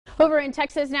Over in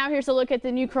Texas now, here's a look at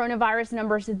the new coronavirus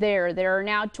numbers there. There are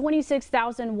now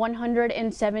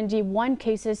 26,171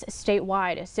 cases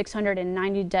statewide,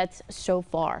 690 deaths so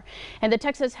far. And the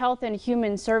Texas Health and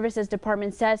Human Services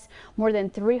Department says more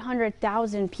than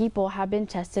 300,000 people have been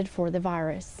tested for the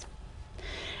virus.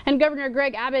 And Governor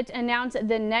Greg Abbott announced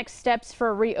the next steps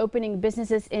for reopening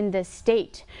businesses in the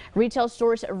state. Retail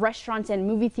stores, restaurants, and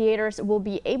movie theaters will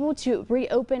be able to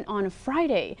reopen on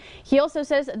Friday. He also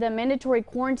says the mandatory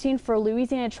quarantine for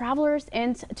Louisiana travelers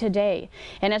ends today.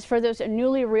 And as for those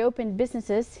newly reopened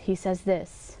businesses, he says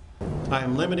this. I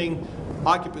am limiting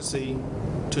occupancy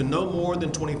to no more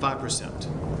than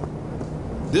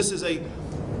 25%. This is a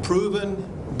proven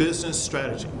business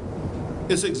strategy.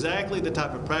 It's exactly the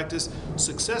type of practice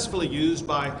successfully used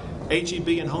by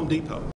H-E-B and Home Depot.